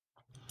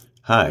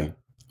Hi,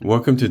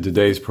 welcome to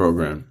today's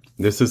program.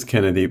 This is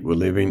Kennedy with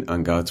Living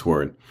on God's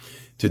Word.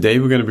 Today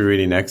we're going to be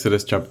reading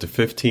Exodus chapter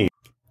 15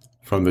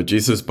 from the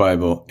Jesus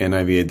Bible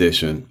NIV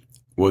edition.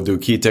 We'll do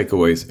key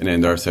takeaways and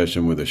end our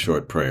session with a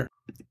short prayer.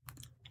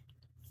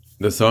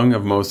 The Song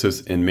of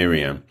Moses and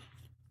Miriam.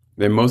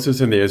 Then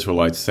Moses and the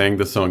Israelites sang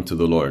the song to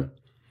the Lord.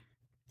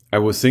 I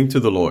will sing to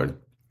the Lord,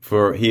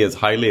 for he is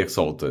highly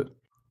exalted.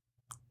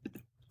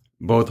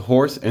 Both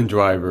horse and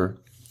driver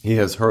he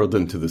has hurled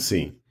into the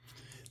sea.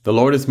 The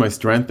Lord is my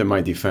strength and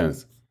my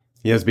defense.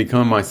 He has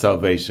become my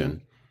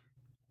salvation.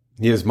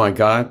 He is my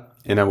God,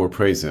 and I will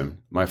praise him,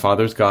 my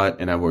father's God,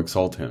 and I will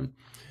exalt him.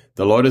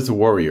 The Lord is a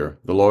warrior.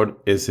 The Lord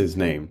is his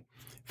name.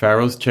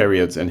 Pharaoh's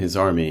chariots and his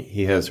army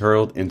he has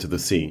hurled into the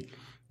sea.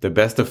 The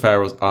best of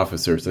Pharaoh's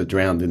officers are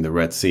drowned in the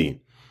Red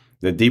Sea.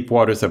 The deep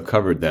waters have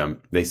covered them.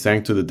 They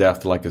sank to the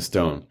depth like a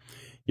stone.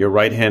 Your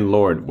right hand,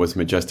 Lord, was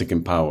majestic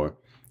in power.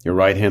 Your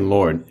right hand,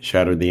 Lord,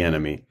 shattered the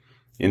enemy.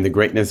 In the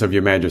greatness of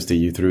your majesty,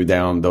 you threw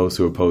down those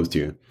who opposed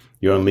you.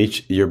 You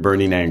unleashed your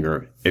burning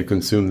anger. It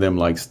consumed them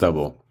like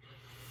stubble.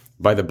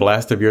 By the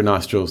blast of your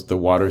nostrils, the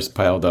waters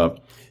piled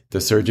up.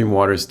 The surging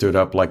waters stood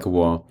up like a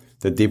wall.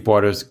 The deep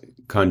waters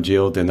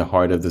congealed in the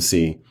heart of the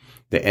sea.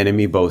 The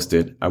enemy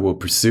boasted, I will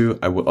pursue,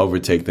 I will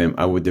overtake them,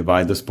 I will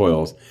divide the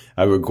spoils.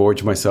 I will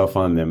gorge myself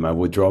on them. I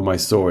will draw my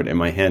sword, and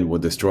my hand will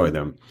destroy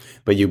them.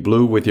 But you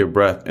blew with your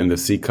breath, and the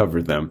sea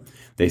covered them.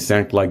 They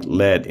sank like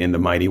lead in the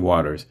mighty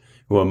waters.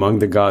 Who among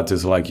the gods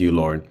is like you,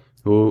 Lord?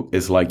 Who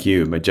is like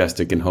you,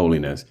 majestic in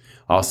holiness,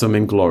 awesome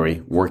in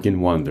glory,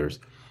 working wonders?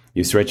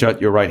 You stretch out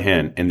your right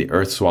hand, and the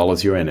earth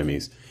swallows your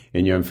enemies.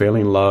 In your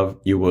unfailing love,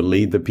 you will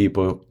lead the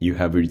people you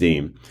have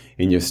redeemed.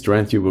 In your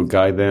strength, you will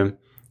guide them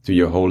to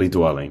your holy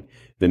dwelling.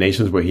 The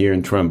nations will hear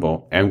and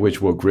tremble,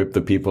 anguish will grip the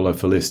people of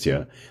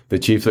Philistia. The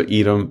chiefs of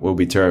Edom will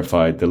be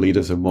terrified. The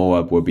leaders of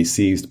Moab will be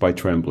seized by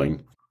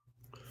trembling.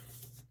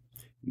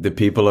 The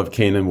people of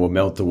Canaan will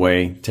melt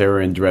away.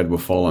 Terror and dread will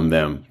fall on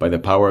them. By the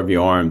power of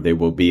your arm, they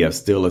will be as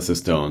still as a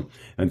stone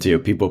until your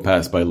people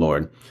pass by,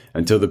 Lord.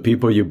 Until the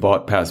people you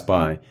bought pass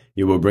by,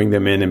 you will bring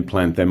them in and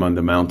plant them on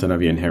the mountain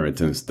of your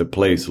inheritance, the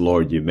place,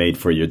 Lord, you made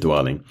for your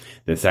dwelling,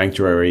 the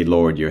sanctuary,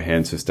 Lord, your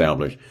hands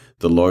established.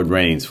 The Lord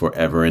reigns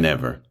forever and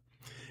ever.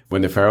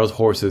 When the Pharaoh's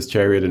horses,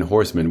 chariot, and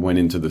horsemen went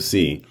into the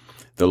sea,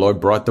 the Lord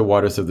brought the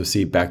waters of the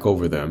sea back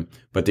over them,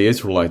 but the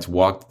Israelites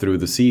walked through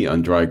the sea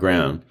on dry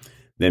ground.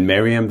 Then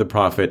Miriam the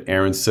prophet,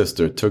 Aaron's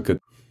sister, took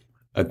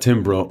a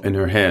timbrel in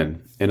her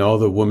hand, and all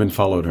the women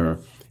followed her,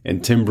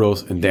 and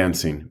timbrels and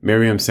dancing.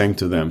 Miriam sang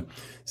to them,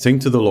 Sing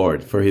to the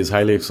Lord, for he is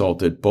highly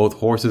exalted. Both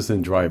horses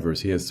and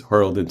drivers he has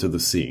hurled into the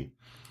sea.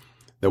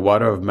 The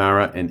water of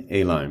Marah and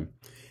Elim.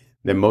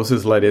 Then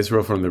Moses led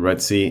Israel from the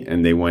Red Sea,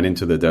 and they went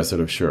into the desert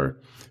of Shur.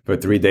 For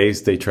 3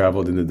 days they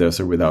traveled in the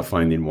desert without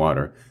finding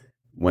water.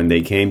 When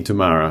they came to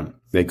Marah,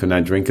 they could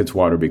not drink its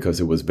water because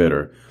it was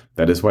bitter.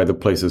 That is why the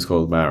place is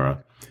called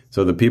Marah.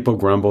 So the people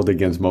grumbled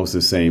against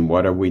Moses, saying,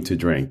 What are we to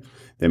drink?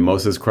 Then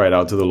Moses cried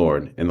out to the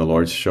Lord, and the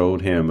Lord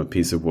showed him a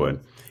piece of wood.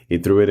 He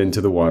threw it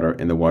into the water,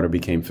 and the water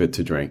became fit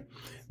to drink.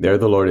 There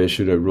the Lord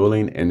issued a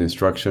ruling and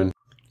instruction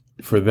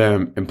for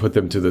them and put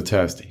them to the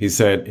test. He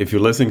said, If you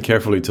listen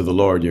carefully to the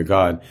Lord your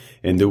God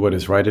and do what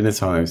is right in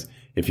his eyes,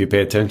 if you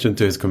pay attention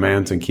to his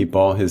commands and keep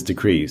all his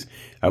decrees,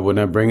 I will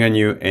not bring on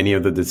you any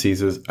of the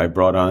diseases I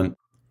brought on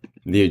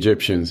the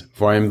Egyptians,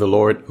 for I am the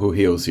Lord who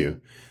heals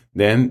you.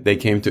 Then they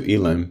came to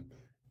Elim,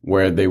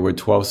 where there were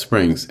 12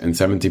 springs and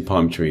 70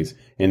 palm trees,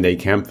 and they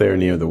camped there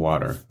near the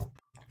water.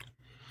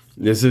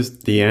 This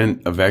is the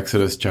end of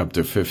Exodus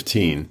chapter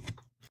 15.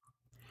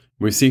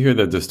 We see here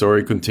that the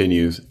story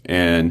continues,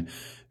 and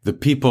the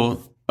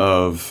people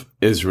of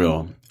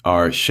Israel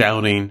are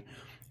shouting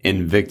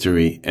in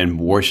victory and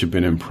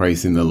worshiping and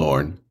praising the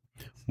Lord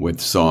with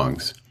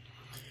songs.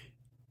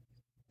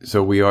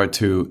 So we are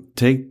to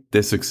take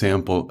this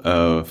example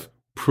of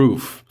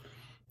proof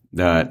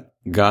that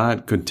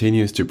God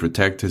continues to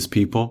protect his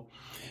people.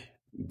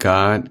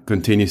 God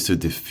continues to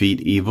defeat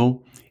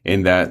evil,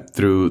 and that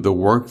through the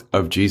work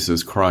of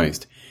Jesus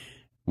Christ,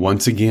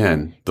 once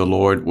again, the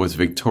Lord was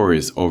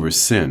victorious over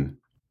sin,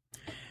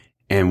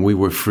 and we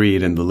were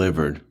freed and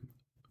delivered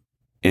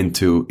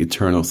into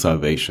eternal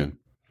salvation.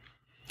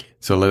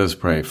 So let us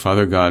pray.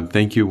 Father God,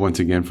 thank you once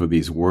again for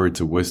these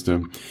words of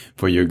wisdom,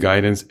 for your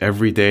guidance.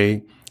 Every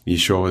day you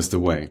show us the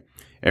way.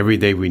 Every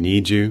day we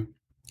need you.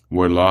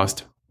 We're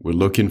lost. We're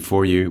looking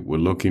for you. We're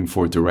looking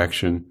for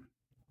direction.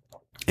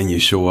 And you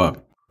show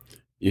up.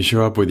 You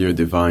show up with your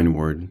divine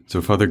word.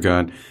 So Father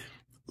God,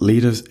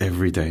 lead us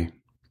every day.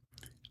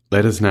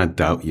 Let us not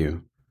doubt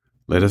you.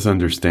 Let us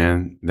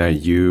understand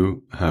that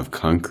you have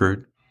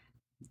conquered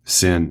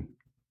sin.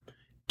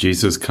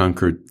 Jesus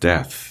conquered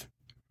death.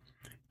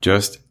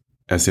 Just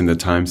as in the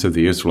times of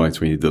the Israelites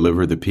when you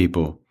delivered the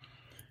people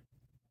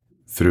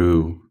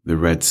through the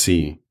Red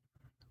Sea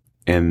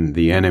and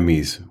the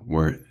enemies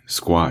were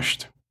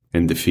squashed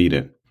and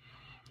defeated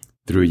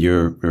through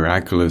your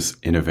miraculous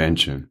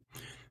intervention.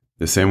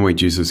 The same way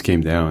Jesus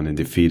came down and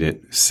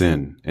defeated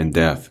sin and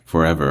death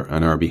forever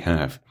on our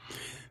behalf.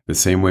 The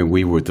same way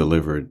we were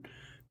delivered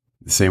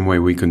the same way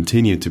we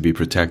continue to be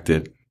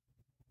protected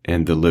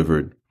and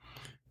delivered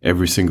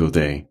every single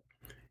day.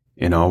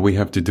 And all we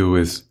have to do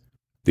is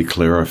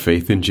declare our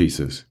faith in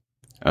Jesus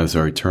as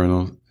our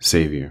eternal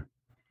Savior,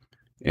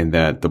 and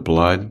that the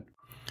blood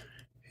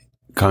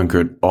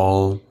conquered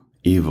all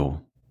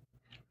evil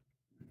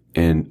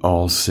and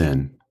all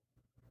sin.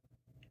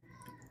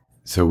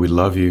 So we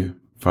love you,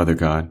 Father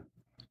God,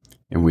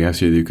 and we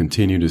ask you to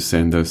continue to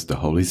send us the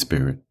Holy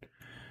Spirit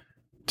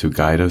to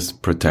guide us,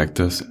 protect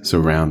us,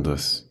 surround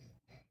us,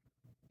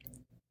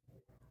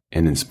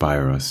 and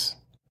inspire us.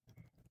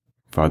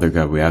 Father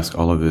God, we ask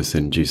all of this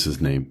in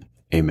Jesus' name.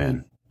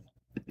 Amen.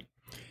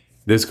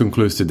 This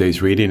concludes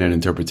today's reading and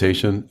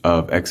interpretation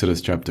of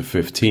Exodus chapter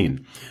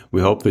 15.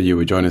 We hope that you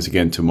will join us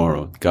again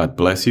tomorrow. God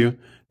bless you.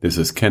 This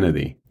is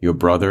Kennedy, your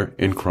brother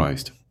in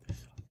Christ,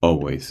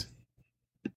 always.